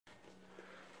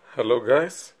Hello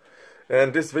guys,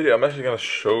 in this video I'm actually gonna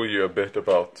show you a bit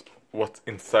about what's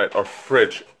inside our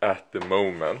fridge at the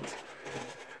moment.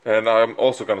 And I'm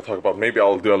also gonna talk about, maybe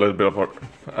I'll do a little bit of a,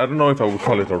 I don't know if I would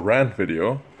call it a rant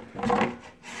video,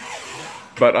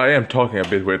 but I am talking a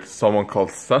bit with someone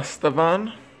called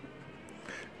Sastavan.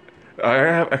 I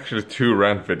have actually two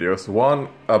rant videos, one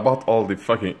about all the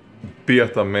fucking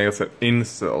beta males and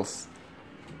incels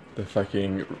that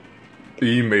fucking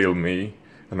email me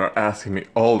and are asking me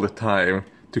all the time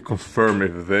to confirm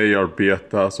if they are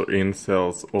betas or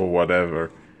incels or whatever.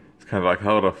 It's kind of like,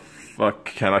 how the fuck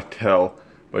can I tell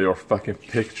by your fucking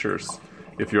pictures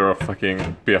if you're a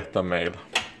fucking beta male?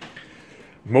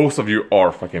 Most of you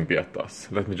are fucking betas.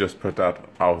 Let me just put that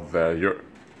out there.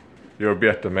 You're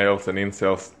beta males and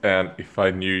incels, and if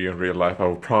I knew you in real life, I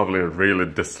would probably really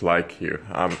dislike you.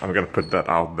 I'm gonna put that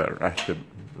out there, actually,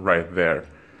 right there.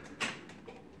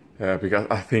 Because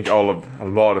I think a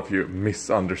lot of you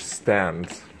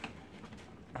misunderstand.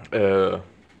 Well,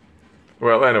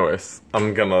 anyways,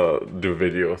 I'm gonna do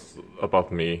videos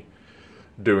about me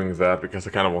doing that because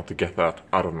I kind of want to get that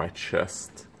out of my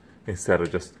chest instead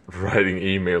of just writing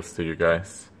emails to you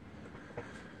guys.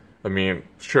 I mean,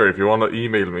 sure, if you want to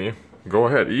email me, go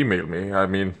ahead, email me. I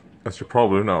mean, as you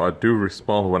probably know, I do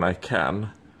respond when I can.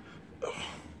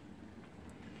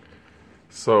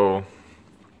 So,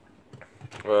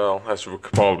 well, as you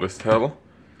could probably tell,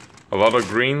 a lot of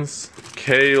greens,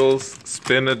 kales,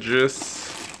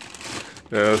 spinaches,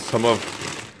 some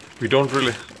of, we don't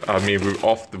really, I mean,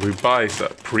 we buy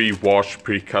pre-washed,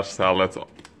 pre-cut salads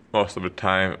most of the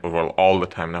time, well, all the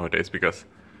time nowadays, because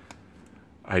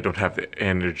I don't have the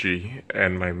energy,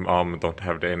 and my mom don't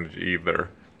have the energy either,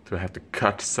 to have to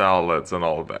cut salads and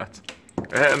all that.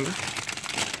 And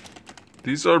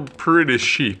these are pretty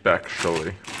cheap,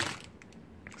 actually.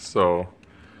 So,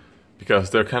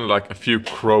 because they're kind of like a few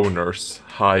kroners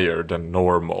higher than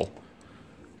normal.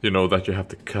 You know, that you have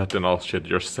to cut and all shit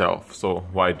yourself. So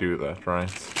why do that,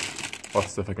 right?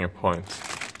 What's the fucking point?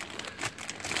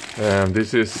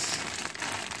 This is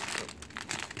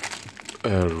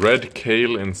red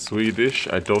kale in Swedish.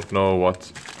 I don't know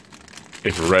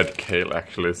if red kale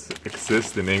actually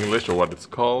exists in English or what it's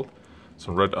called.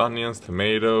 Some red onions,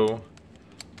 tomato,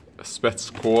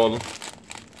 spetskål,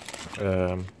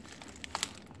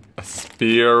 a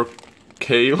spear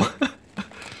kale.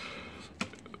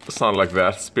 Sound like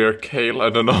that, spear kale. I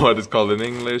don't know what it's called in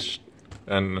English.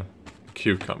 And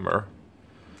cucumber.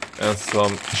 And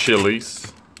some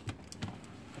chilies.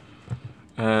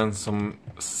 And some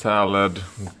salad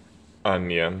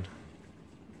onion.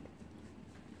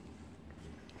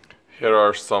 Here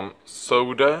are some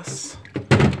sodas.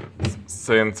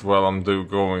 Since, well, I'm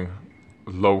going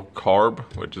low carb,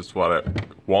 which is what I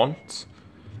want.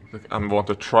 I want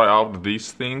to try out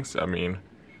these things. I mean,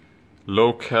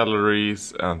 low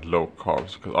calories and low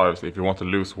carbs, because obviously if you want to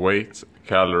lose weight,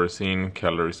 calories in,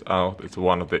 calories out, it's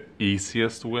one of the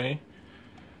easiest way.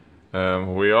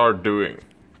 We are doing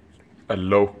a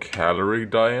low calorie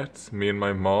diet, me and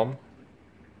my mom.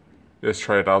 Just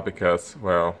try it out because,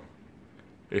 well,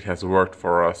 it has worked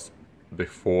for us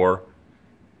before.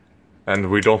 And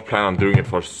we don't plan on doing it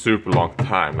for a super long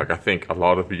time. Like, I think a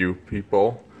lot of you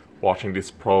people watching this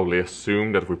probably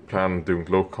assume that we plan on doing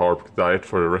low carb diet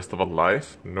for the rest of our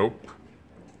life. Nope.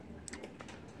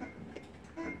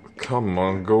 Come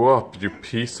on, go up, you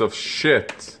piece of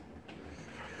shit.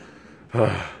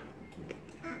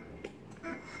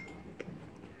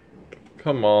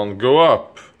 Come on, go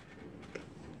up.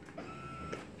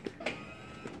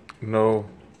 No.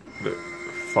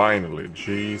 Finally,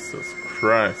 Jesus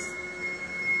Christ.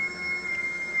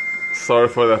 Sorry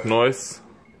for that noise.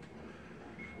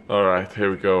 Alright,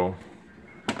 here we go.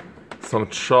 Some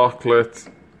chocolate.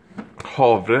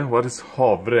 Havre. What is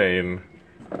havre in?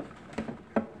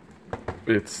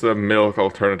 It's a milk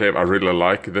alternative. I really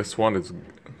like this one. It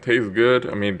tastes good.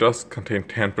 I mean, it does contain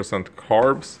 10%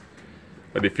 carbs.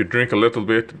 But if you drink a little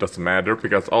bit, it doesn't matter,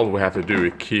 because all we have to do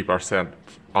is keep ourselves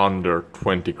under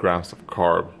 20 grams of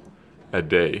carb a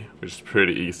day, which is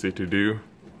pretty easy to do.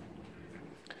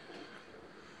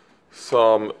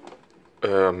 Some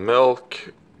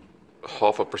milk,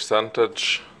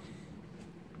 0.5%.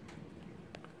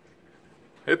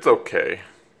 It's okay.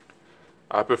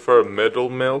 I prefer middle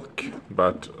milk,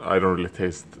 but I don't really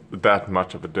taste that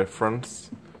much of a difference.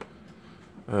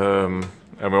 And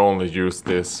we only use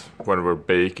this when we're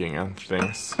baking and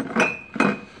things.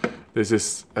 This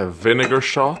is vinegar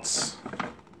shots.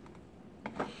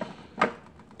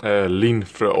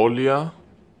 Linfröolja,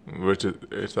 which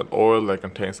is an oil that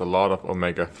contains a lot of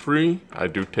omega-3. I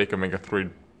do take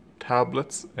omega-3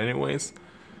 tablets anyways.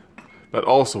 But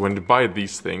also, when you buy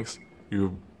these things,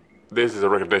 you this is a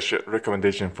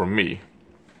recommendation from me.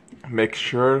 Make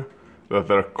sure that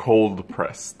they're cold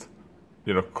pressed.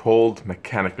 You know, cold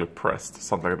mechanically pressed,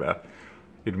 something like that.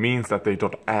 It means that they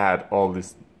don't add all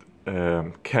these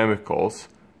chemicals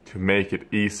to make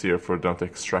it easier for them to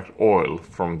extract oil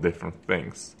from different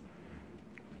things.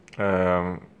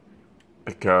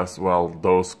 Because, well,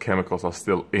 those chemicals are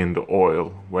still in the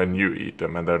oil when you eat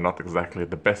them, and they're not exactly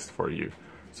the best for you.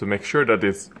 So make sure that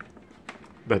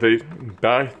they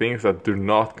buy things that do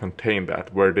not contain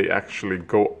that, where they actually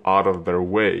go out of their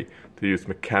way to use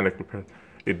mechanical press.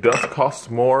 It does cost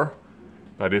more,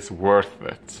 but it's worth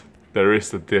it. There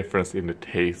is a difference in the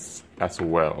taste as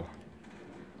well.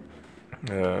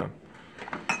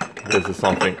 This is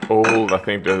something old. I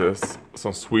think there is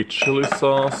some sweet chili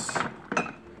sauce,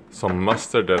 some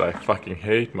mustard that I fucking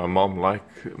hate. My mom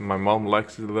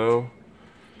likes it though.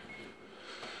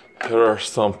 There are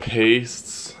some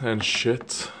pastes and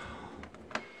shit.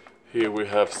 Here we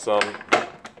have some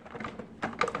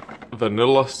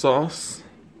vanilla sauce,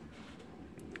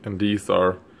 and this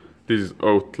is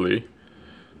Oatly,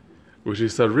 which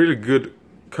is a really good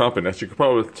company. As you can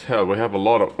probably tell, we have a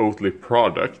lot of Oatly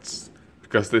products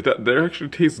because they actually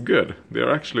taste good. They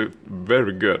are actually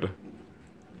very good.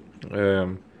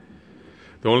 The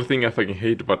only thing I fucking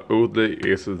hate about Oatly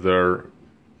is their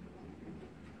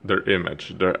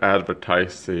image, their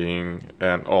advertising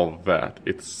and all that.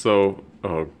 It's so,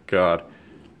 oh god.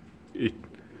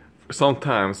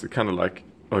 Sometimes it's kind of like,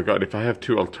 oh god, if I have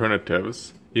two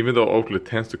alternatives, even though Oatly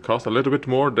tends to cost a little bit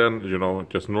more than, you know,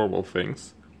 just normal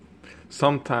things.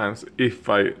 Sometimes if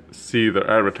I see their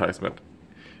advertisement,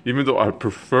 even though I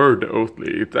prefer the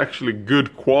Oatly, it's actually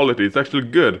good quality, it's actually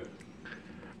good.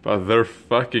 But their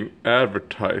fucking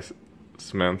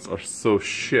advertisements are so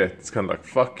shit, it's kind of like,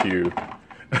 fuck you.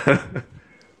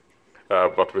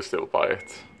 But we still buy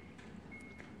it.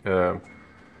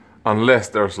 Unless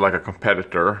there's like a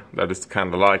competitor that is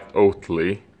kind of like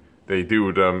Oatly, they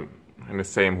do them in the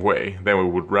same way, then we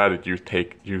would rather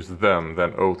use them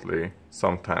than Oatly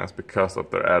sometimes because of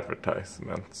their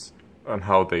advertisements and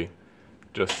how they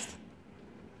just,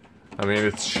 I mean,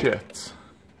 it's shit.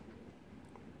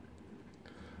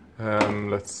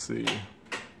 Let's see,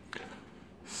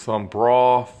 some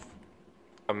broth,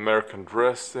 American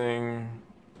dressing,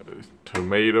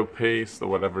 tomato paste, or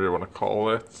whatever you want to call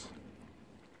it.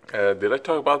 Did I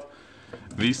talk about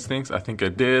these things? I think I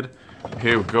did.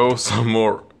 Here we go, some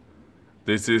more.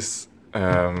 This is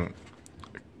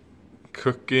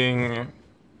cooking.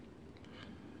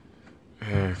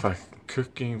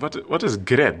 What is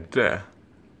grädde?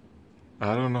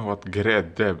 I don't know what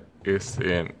grädde is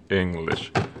in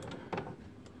English.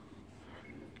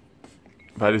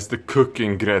 But it's the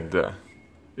cooking grädde.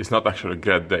 It's not actually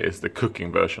grädde, it's the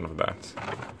cooking version of that.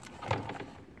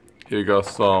 Here you got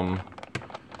some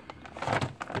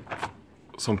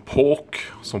pork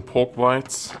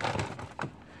bites.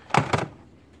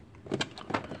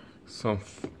 Some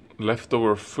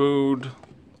leftover food,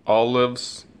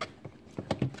 olives,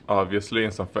 obviously,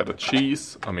 and some feta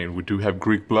cheese. I mean, we do have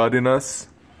Greek blood in us.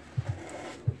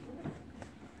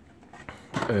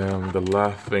 The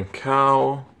Laughing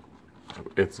Cow,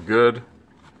 it's good.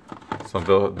 Some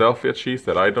Philadelphia cheese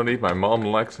that I don't eat, my mom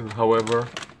likes it, however.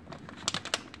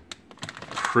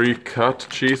 Pre-cut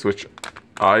cheese, which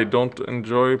I don't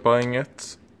enjoy buying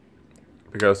it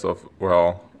because of,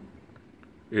 well,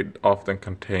 it often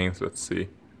contains, let's see,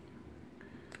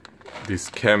 these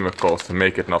chemicals to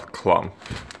make it not clump.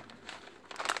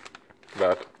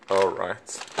 But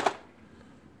alright.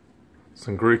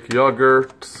 Some Greek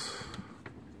yogurt,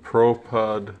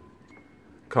 Propad,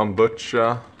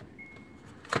 kombucha,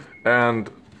 and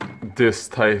this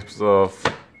types of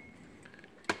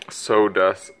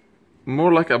sodas.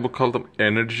 More like I would call them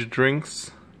energy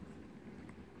drinks.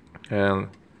 And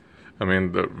I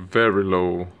mean, they're very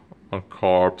low on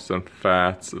carbs and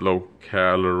fats, low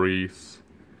calories.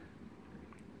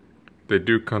 They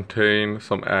do contain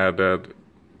some added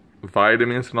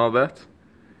vitamins and all that.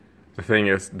 The thing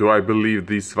is, do I believe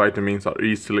these vitamins are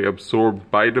easily absorbed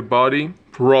by the body?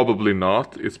 Probably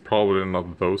not. It's probably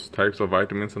not those types of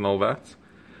vitamins and all that.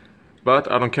 But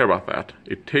I don't care about that.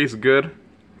 It tastes good.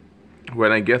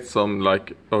 When I get some,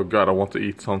 like, oh god, I want to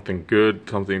eat something good,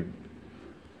 something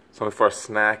for a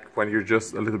snack, when you're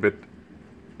just a little bit,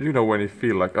 you know, when you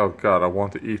feel like, oh god, I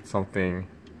want to eat something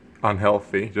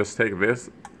unhealthy, just take this.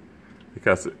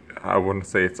 Because I wouldn't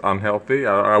say it's unhealthy,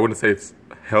 I wouldn't say it's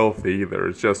healthy either,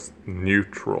 it's just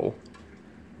neutral.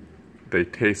 They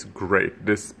taste great.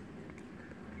 This,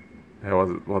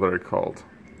 what are they called?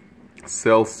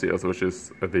 Celsius, which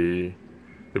is the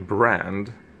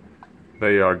brand,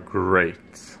 they are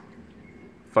great.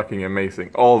 fucking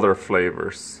amazing. All their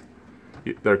flavors.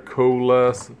 Their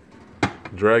colas,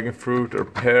 dragon fruit or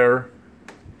pear.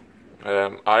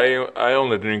 I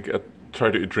only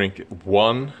try to drink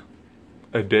one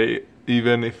a day,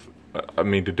 even if I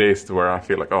mean the days where I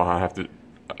feel like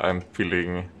I'm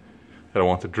feeling that I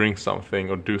want to drink something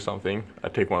or do something, I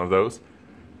take one of those.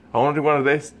 I want to do one of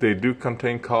these. They do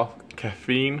contain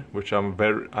caffeine, which I'm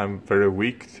very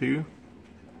weak to.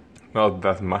 Not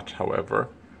that much, however.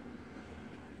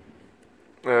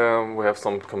 We have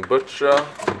some kombucha.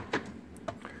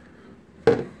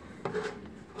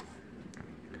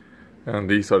 And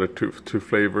these are the two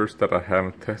flavors that I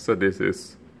haven't tested. This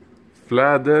is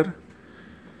fläder,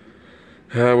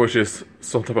 which is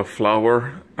some type of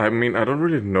flour. I mean, I don't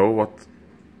really know what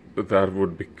that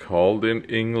would be called in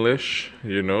English,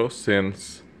 you know,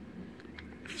 since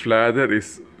fläder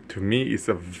is, to me, is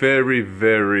a very,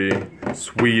 very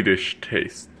Swedish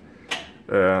taste.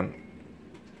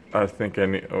 I think I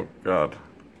need, oh god,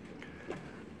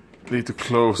 need to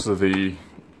close the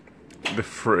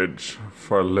fridge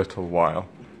for a little while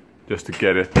just to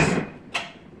get it to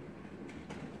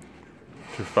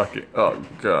fucking, oh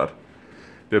god.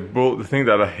 The thing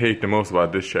that I hate the most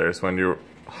about this chair is when you're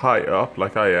high up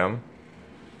like I am,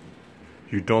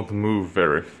 you don't move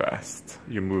very fast,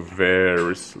 you move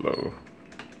very slow,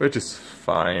 which is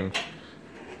fine.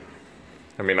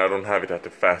 I mean, I don't have it at the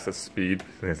fastest speed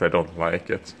since I don't like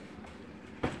it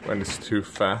when it's too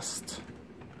fast.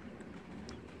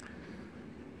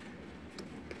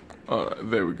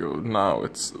 There we go, now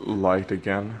it's light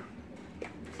again.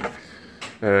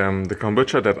 The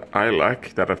kombucha that I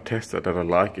like, that I've tested that I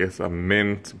like, is a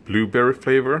mint blueberry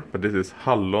flavor, but this is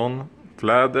hallon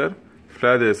fläder.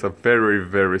 Fläder is a very,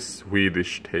 very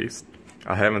Swedish taste.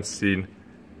 I haven't seen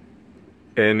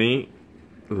any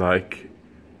like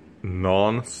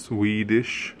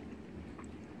non-Swedish.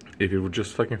 If it would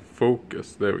just fucking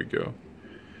focus, there we go.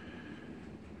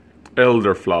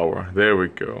 Elderflower, there we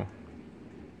go.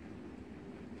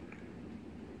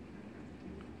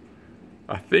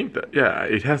 I think that, yeah,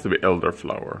 it has to be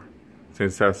elderflower,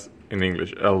 since it says in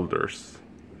English elders.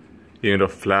 Even though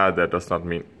fläder does not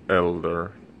mean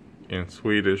elder in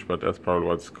Swedish, but that's probably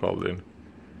what it's called in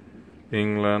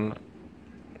England.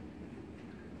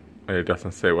 It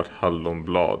doesn't say what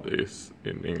hallonblad is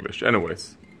in English.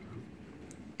 Anyways,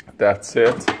 that's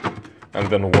it. And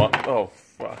then one, oh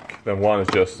fuck. Then one is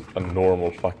just a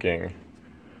normal fucking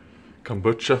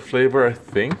kombucha flavor, I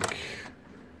think.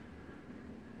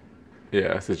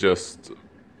 Yes, it's just,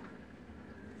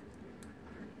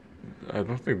 I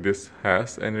don't think this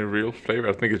has any real flavor.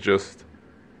 I think it's just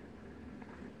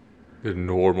the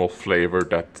normal flavor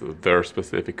that their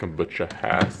specific kombucha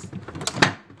has.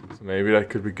 So maybe that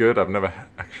could be good. I've never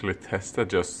actually tested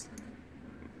just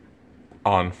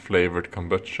unflavored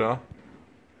kombucha.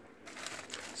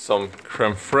 Some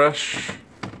creme fraiche,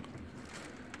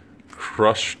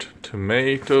 crushed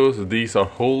tomatoes. These are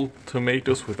whole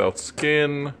tomatoes without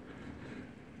skin.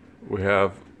 We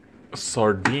have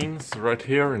sardines right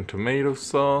here in tomato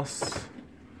sauce.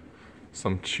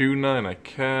 Some tuna in a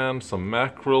can. Some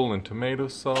mackerel in tomato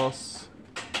sauce.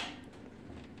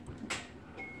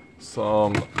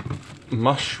 Some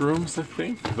mushrooms, I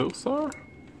think those are.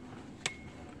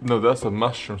 No, that's a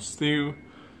mushroom stew.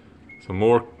 Some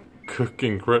more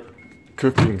cooking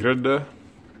grädde.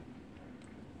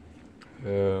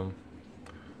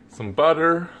 Some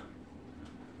butter.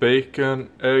 Bacon,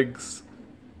 eggs.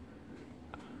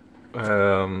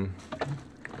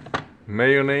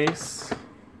 Mayonnaise,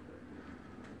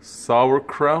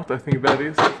 sauerkraut, I think that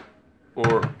is,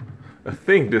 or I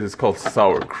think this is called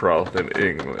sauerkraut in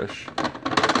English.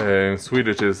 In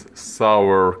Swedish is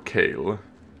sour kale,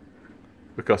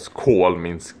 because kål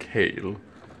means kale.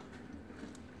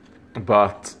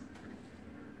 But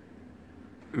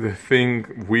the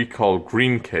thing we call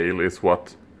green kale is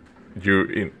what you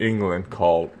in England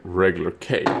call regular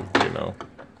kale, you know.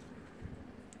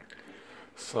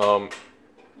 Some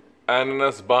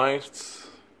ananas bites,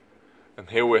 and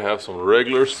here we have some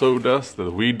regular sodas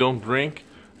that we don't drink.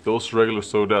 Those regular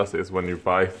sodas is when you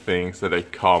buy things that they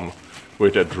come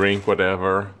with a drink,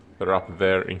 whatever. They're up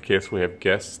there in case we have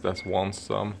guests that want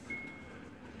some.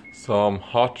 Some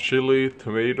hot chili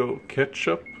tomato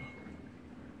ketchup.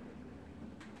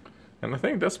 And I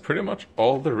think that's pretty much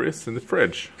all there is in the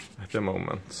fridge at the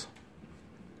moment.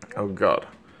 Oh god.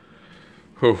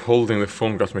 Oh, holding the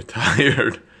phone got me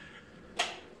tired.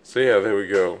 So yeah, there we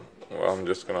go. Well, I'm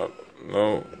just gonna,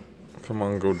 no, come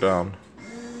on, go down.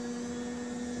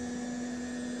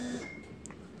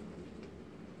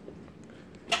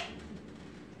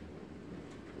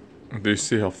 Do you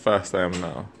see how fast I am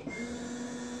now?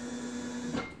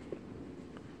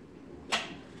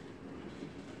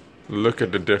 Look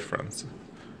at the difference.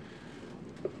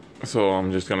 So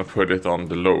I'm just gonna put it on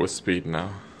the lowest speed now.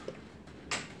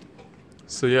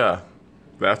 So yeah,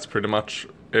 that's pretty much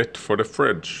it for the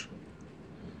fridge.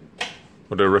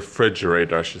 Or the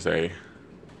refrigerator, I should say.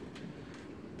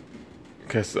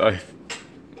 Because I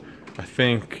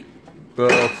think...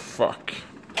 Oh, fuck.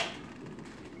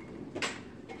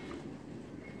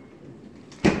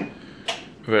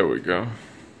 There we go.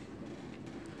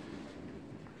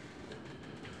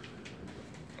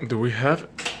 Do we have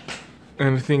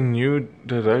anything new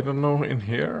that I don't know in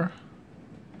here?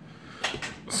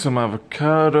 Some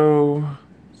avocado,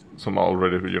 some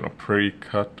already,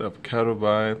 pre-cut avocado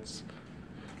bites.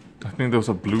 I think those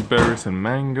are blueberries and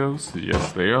mangoes.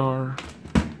 Yes, they are.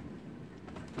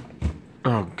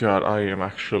 Oh god, I am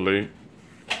actually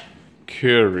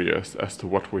curious as to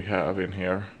what we have in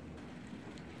here.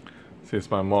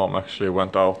 Since my mom actually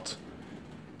went out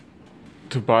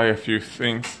to buy a few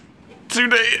things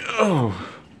today. Oh,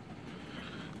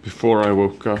 before I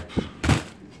woke up.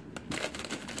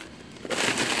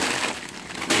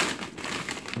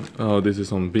 Oh, this is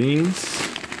some beans.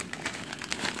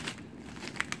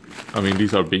 I mean,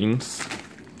 these are beans.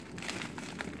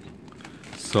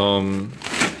 Some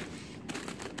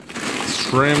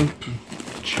shrimp,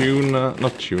 tuna,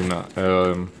 not tuna,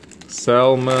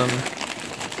 salmon.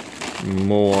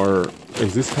 More.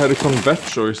 Is this haricot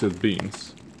vetch or is it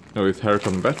beans? No, it's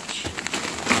haricot vetch.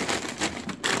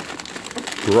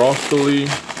 Broccoli.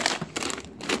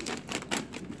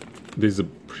 This is a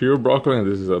pure broccoli, and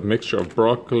this is a mixture of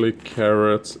broccoli,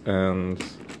 carrots, and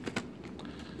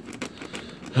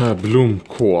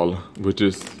bloomkål, which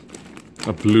is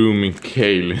a blooming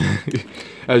kale.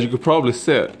 As you could probably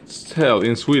tell,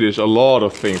 in Swedish, a lot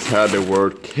of things had the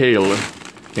word kale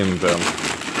in them.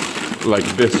 Like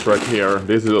this right here.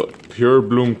 This is a pure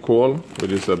bloomkål,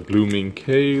 which is a blooming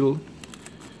kale.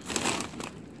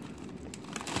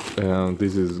 And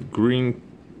this is green.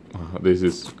 This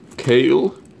is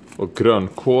kale or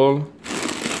grönkål.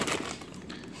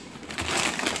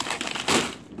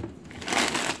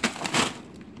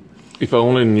 If I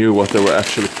only knew what they were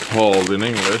actually called in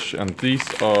English, and these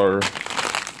are.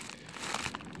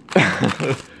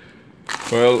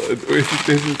 Well, this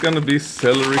is gonna be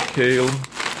celery kale.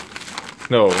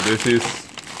 No, this is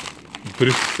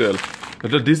Brussels.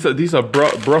 These are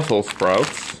Brussels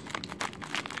sprouts.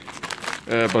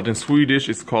 But in Swedish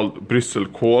it's called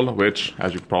brysselkål, which,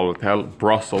 as you can probably tell,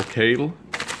 Brussels kale.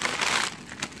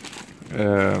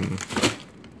 And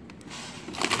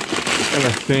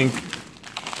I think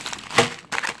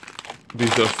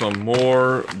these are some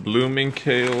more blooming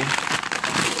kale.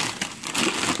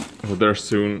 They're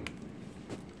soon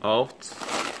out.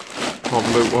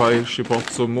 Probably why she bought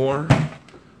some more.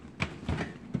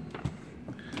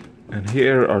 And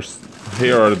here are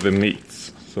the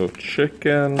meats. So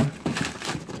chicken.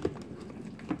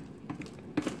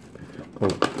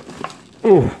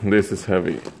 Oh, this is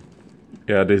heavy.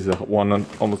 Yeah, this is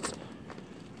almost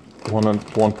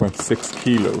 1.6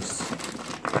 kilos.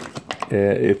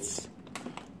 It's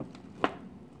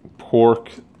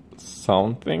pork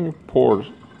something,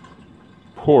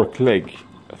 pork leg.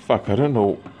 Fuck, I don't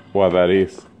know what that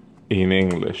is in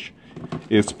English.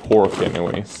 It's pork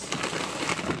anyways.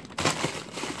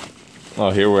 Oh,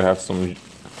 here we have some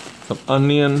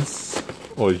onions,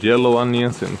 or yellow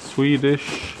onions in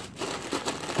Swedish.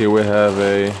 Here we have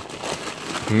a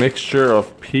mixture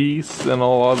of peas and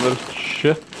all other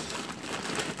shit.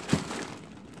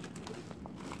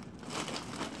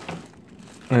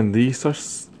 And these are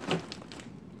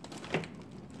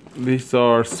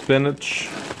spinach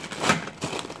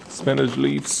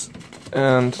leaves,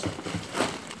 and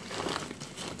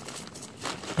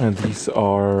these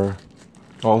are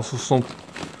also some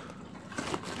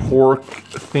pork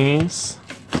things,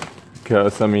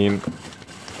 because I mean,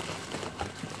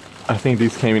 I think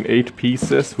these came in 8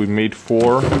 pieces. We made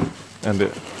 4, and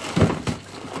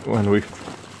when we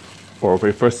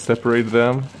first separated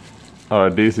them,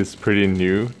 this is pretty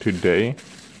new today,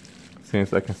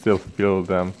 since I can still feel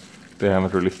them. They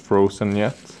haven't really frozen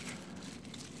yet.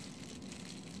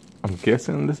 I'm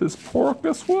guessing this is pork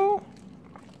as well.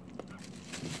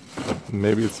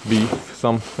 Maybe it's beef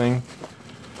something.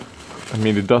 I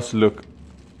mean, it does look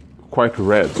quite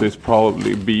red, so it's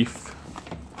probably beef.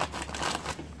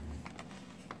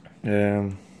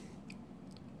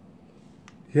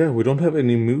 Yeah, we don't have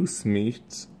any moose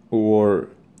meat or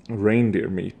reindeer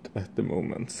meat at the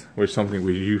moment, which is something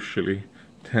we usually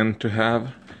tend to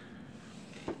have.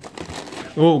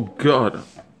 Oh god.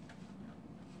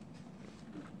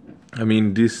 I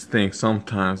mean, this thing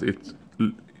sometimes it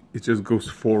just goes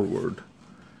forward.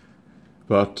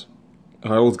 But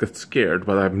I always get scared,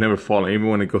 but I've never fallen. Even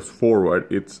when it goes forward,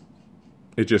 it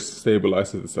just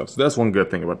stabilizes itself. So that's one good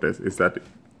thing about this, is that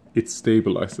it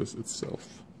stabilizes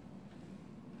itself.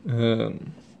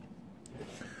 And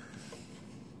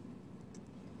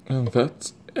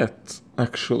that's it,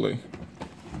 actually.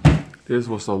 This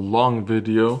was a long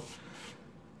video,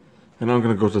 and I'm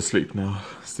gonna go to sleep now.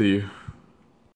 See you.